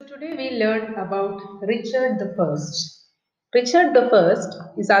Today we learn about Richard the First. Richard the First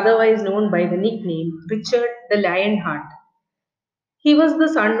is otherwise known by the nickname Richard the Lionheart. He was the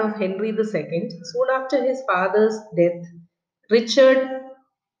son of Henry II. Soon after his father's death, Richard,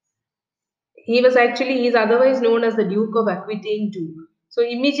 he is otherwise known as the Duke of Aquitaine too. So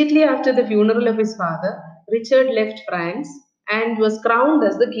immediately after the funeral of his father, Richard left France and was crowned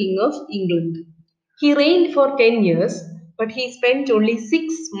as the King of England. He reigned for 10 years, but he spent only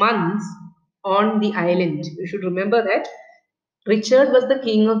 6 months on the island. You should remember that. Richard was the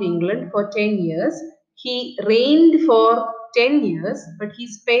King of England for 10 years. He reigned for 10 years, but he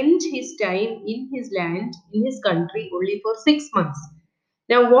spent his time in his land, in his country, only for 6 months.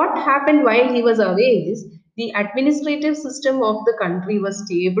 Now, what happened while he was away is the administrative system of the country was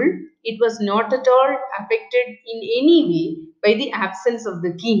stable. It was not at all affected in any way by the absence of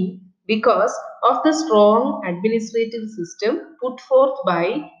the king because of the strong administrative system put forth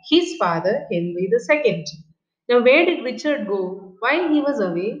by his father, Henry II. Now, where did Richard go? While he was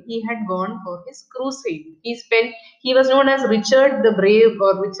away, he had gone for his crusade. He was known as Richard the Brave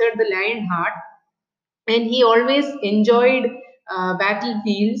or Richard the Lionheart, and he always enjoyed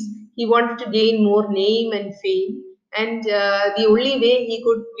battlefields. He wanted to gain more name and fame, and the only way he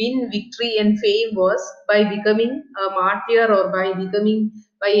could win victory and fame was by becoming a martyr or by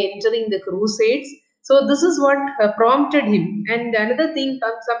entering the crusades. So this is what prompted him. And another thing,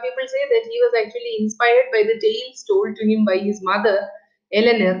 some people say that he was actually inspired by the tales told to him by his mother,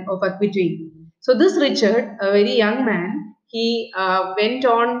 Eleanor of Aquitaine. So this Richard, a very young man, he went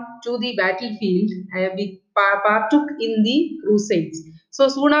on to the battlefield and partook in the crusades. So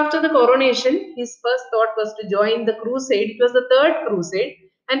soon after the coronation, his first thought was to join the crusade. It was the third crusade,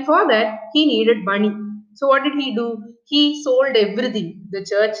 and for that he needed money. So what did he do? He sold everything, the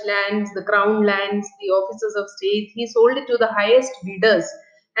church lands, the crown lands, the offices of state. He sold it to the highest bidders.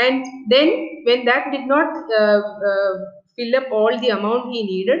 And then when that did not fill up all the amount he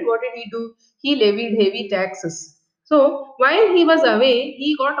needed, what did he do? He levied heavy taxes. So while he was away,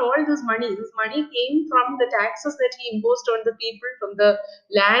 he got all this money. This money came from the taxes that he imposed on the people, from the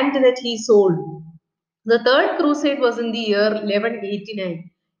land that he sold. The third crusade was in the year 1189.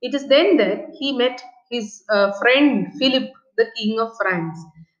 It is then that he met his friend Philip, the king of France.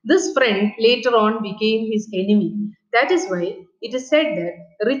 This friend later on became his enemy. That is why it is said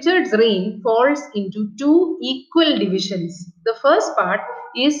that Richard's reign falls into two equal divisions. The first part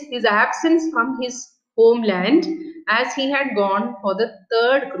is his absence from his homeland as he had gone for the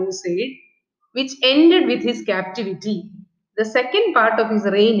third crusade, which ended with his captivity. The second part of his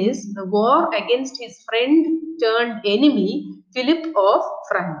reign is the war against his friend turned enemy, Philip of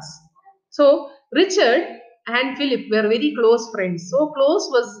France. So, Richard and Philip were very close friends. So close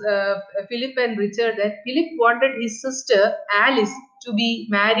was Philip and Richard that Philip wanted his sister Alice to be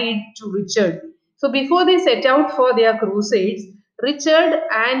married to Richard. So, before they set out for their crusades, Richard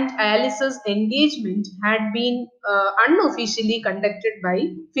and Alice's engagement had been unofficially conducted by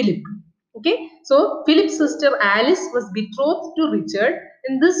Philip. Okay, so Philip's sister Alice was betrothed to Richard,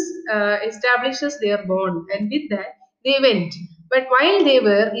 and this establishes their bond. And with that, they went. But while they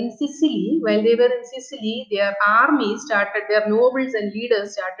were in Sicily, their army started, their nobles and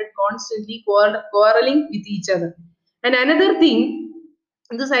leaders started constantly quarreling with each other. And another thing,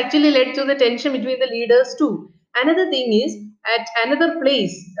 this actually led to the tension between the leaders too. Another thing is, at another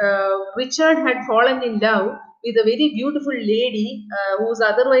place, Richard had fallen in love with a very beautiful lady who was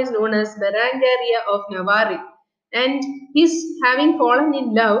otherwise known as Berengaria of Navarre. And his having fallen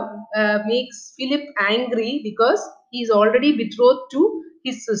in love makes Philip angry because he is already betrothed to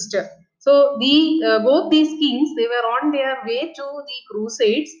his sister. So both these kings, they were on their way to the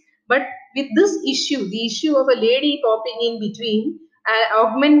crusades, but with this issue, the issue of a lady popping in between,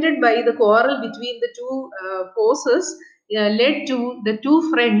 augmented by the quarrel between the two forces, led to the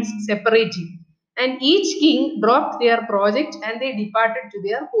two friends separating. And each king dropped their project and they departed to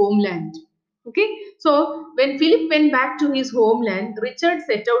their homeland. Okay, so when Philip went back to his homeland, Richard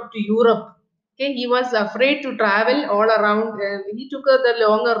set out to Europe. Okay, he was afraid to travel all around. He took the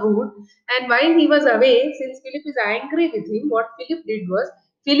longer route, and while he was away, since Philip is angry with him, what Philip did was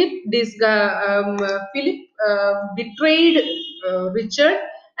Philip betrayed Richard,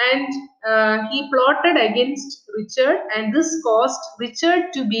 and he plotted against Richard, and this caused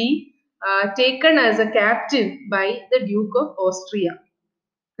Richard to be taken as a captive by the Duke of Austria.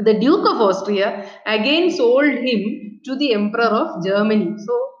 The Duke of Austria again sold him to the Emperor of Germany.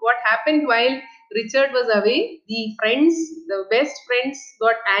 So, what happened while Richard was away? The best friends,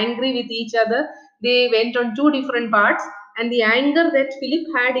 got angry with each other. They went on two different paths, and the anger that Philip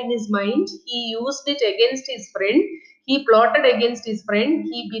had in his mind, he used it against his friend. he plotted against his friend,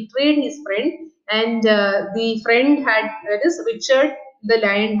 he betrayed his friend, and the friend had, that is Richard the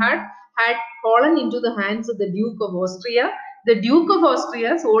Lionheart, had fallen into the hands of the Duke of Austria. The Duke of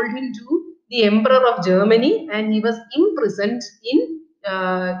Austria sold him to the Emperor of Germany, and he was imprisoned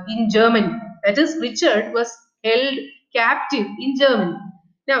in Germany. That is, Richard was held captive in Germany.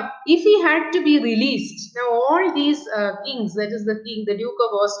 Now, if he had to be released, now all these kings, that is the king, the Duke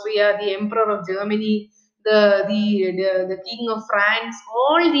of Austria, the Emperor of Germany, the King of France,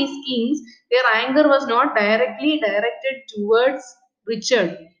 all these kings, their anger was not directly directed towards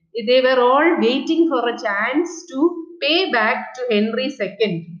Richard. They were all waiting for a chance to pay back to Henry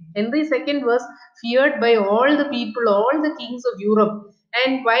II. Henry II was feared by all the people, all the kings of Europe.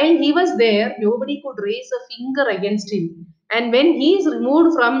 And while he was there, nobody could raise a finger against him. And when he is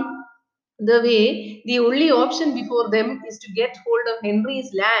removed from the way, the only option before them is to get hold of Henry's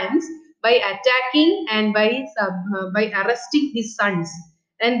lands by attacking and by arresting his sons.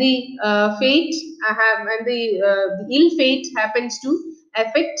 And the ill fate happens to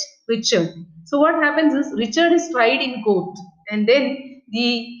affect Richard. So what happens is Richard is tried in court, and then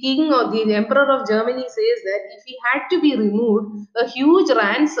the king or the emperor of Germany says that if he had to be removed, a huge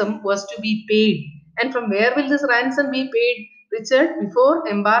ransom was to be paid. And from where will this ransom be paid? Richard, before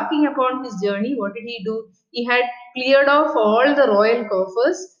embarking upon his journey, what did he do? He had cleared off all the royal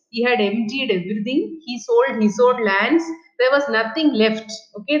coffers. He had emptied everything. He sold his own lands. There was nothing left.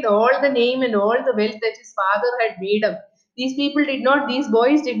 Okay, all the name and all the wealth that his father had made up. These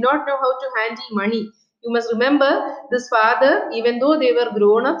boys did not know how to handle money. You must remember, this father, even though they were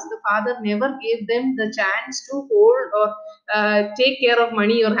grown ups, the father never gave them the chance to hold or take care of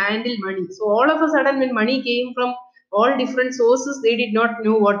money or handle money. So, all of a sudden, when money came from all different sources, they did not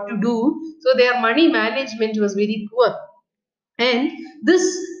know what to do. So, their money management was very poor. And this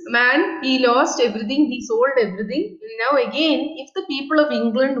man, he lost everything, he sold everything. Now, again, if the people of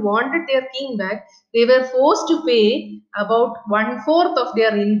England wanted their king back, they were forced to pay about one fourth of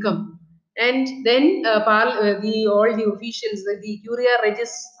their income. And then all the officials, the Curia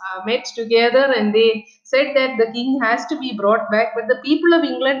Regis, met together and they said that the king has to be brought back. But the people of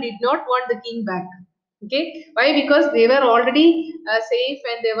England did not want the king back. Okay, why? Because they were already safe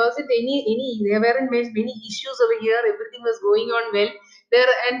and there wasn't there weren't many issues over here. Everything was going on well there,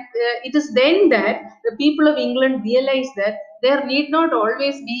 and it is then that the people of England realized that there need not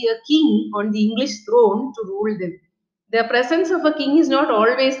always be a king on the English throne to rule them. The presence of a king is not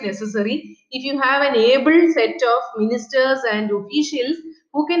always necessary. If you have an able set of ministers and officials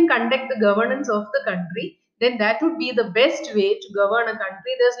who can conduct the governance of the country, then that would be the best way to govern a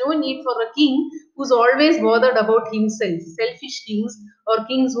country. There's no need for a king who's always bothered about himself. Selfish kings or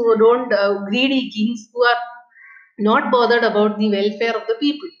kings who don't, greedy kings who are not bothered about the welfare of the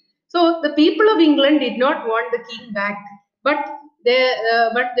people. So the people of England did not want the king back, but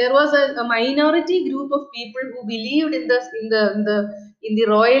there was a minority group of people who believed in the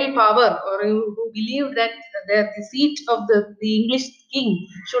royal power, or who believed that the seat of the English king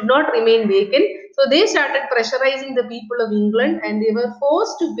should not remain vacant. So they started pressurizing the people of England, and they were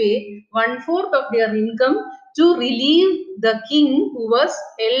forced to pay one fourth of their income to relieve the king who was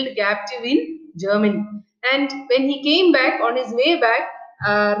held captive in Germany. And when he came back, on his way back,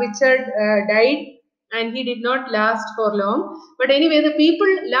 Richard died, and he did not last for long. But anyway, the people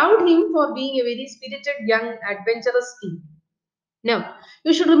loved him for being a very spirited, young, adventurous king. Now,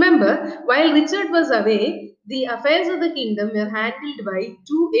 you should remember, while Richard was away, the affairs of the kingdom were handled by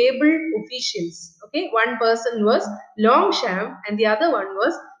two able officials. Okay, one person was Longchamp, and the other one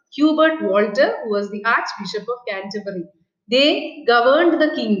was Hubert Walter, who was the Archbishop of Canterbury. They governed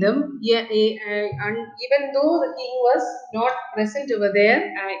the kingdom, yeah, and even though the king was not present over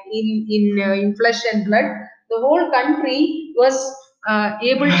there in flesh and blood, the whole country was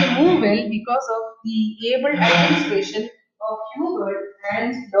able to move well because of the able administration of Hubert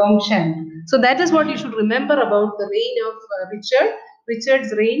and Longchamp. So that is what you should remember about the reign of Richard.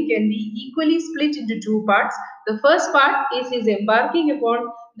 Richard's reign can be equally split into two parts. The first part is his embarking upon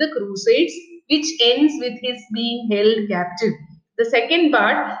the Crusades, which ends with his being held captive. The second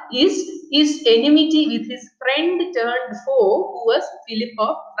part is his enmity with his friend turned foe, who was Philip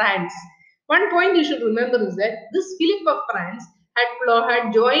of France. One point you should remember is that this Philip of France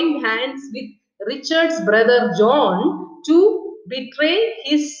had joined hands with Richard's brother John to betray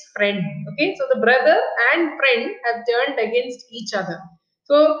his friend. Okay, so the brother and friend have turned against each other.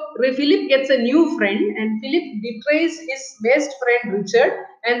 So Philip gets a new friend, and Philip betrays his best friend Richard.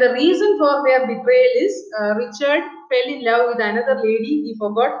 And the reason for their betrayal is Richard fell in love with another lady. He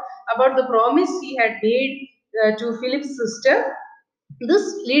forgot about the promise he had made to Philip's sister. This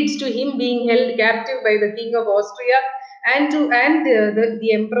leads to him being held captive by the King of Austria, the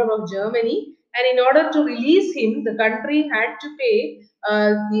Emperor of Germany. And in order to release him, the country had to pay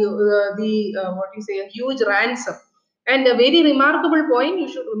what you say, a huge ransom. And a very remarkable point you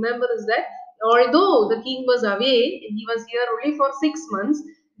should remember is that although the king was away, he was here only for 6 months.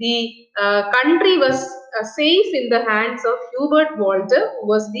 The country was safe in the hands of Hubert Walter, who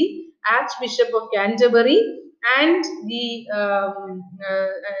was the Archbishop of Canterbury, and the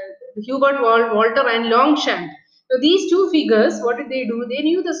Walter and Longshank. So these two figures, what did they do? They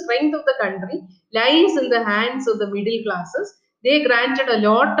knew the strength of the country lies in the hands of the middle classes. They granted a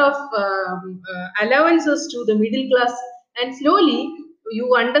lot of allowances to the middle class, and slowly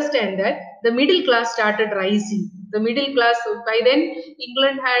you understand that the middle class started rising. The middle class, by then,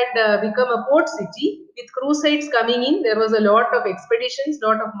 England had become a port city with crusades coming in. There was a lot of expeditions,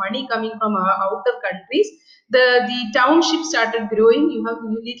 lot of money coming from outer countries. The township started growing. You have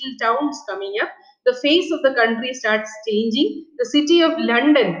little towns coming up. The face of the country starts changing. The city of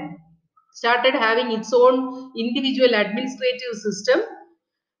London started having its own individual administrative system.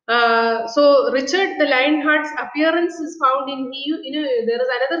 So Richard the Lionheart's appearance is found in he. There is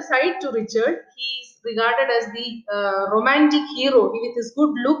another side to Richard. He is regarded as the romantic hero with his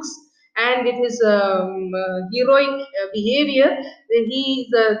good looks and with his heroic behavior. He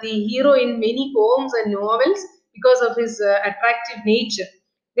is the hero in many poems and novels because of his attractive nature.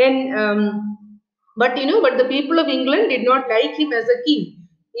 Then, but the people of England did not like him as a king.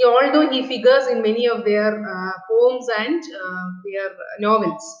 Although he figures in many of their poems and their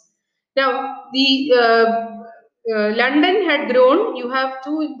novels. Now, the London had grown. You have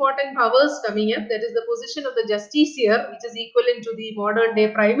two important powers coming up. That is the position of the justiciar, which is equivalent to the modern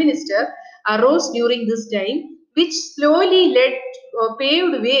day prime minister, arose during this time, which slowly led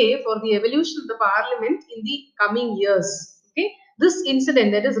paved way for the evolution of the parliament in the coming years. Okay, this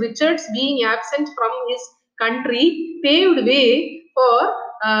incident, that is Richard's being absent from his country, paved way for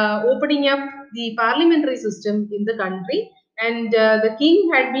opening up the parliamentary system in the country. And the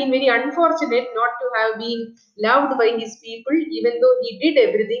king had been very unfortunate not to have been loved by his people, even though he did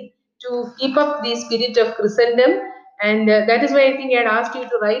everything to keep up the spirit of Christendom. And that is why I think I had asked you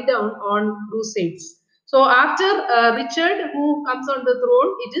to write down on crusades. So after Richard, who comes on the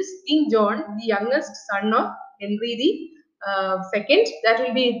throne, it is King John, the youngest son of Henry the second. That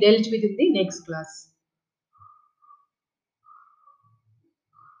will be dealt with in the next class.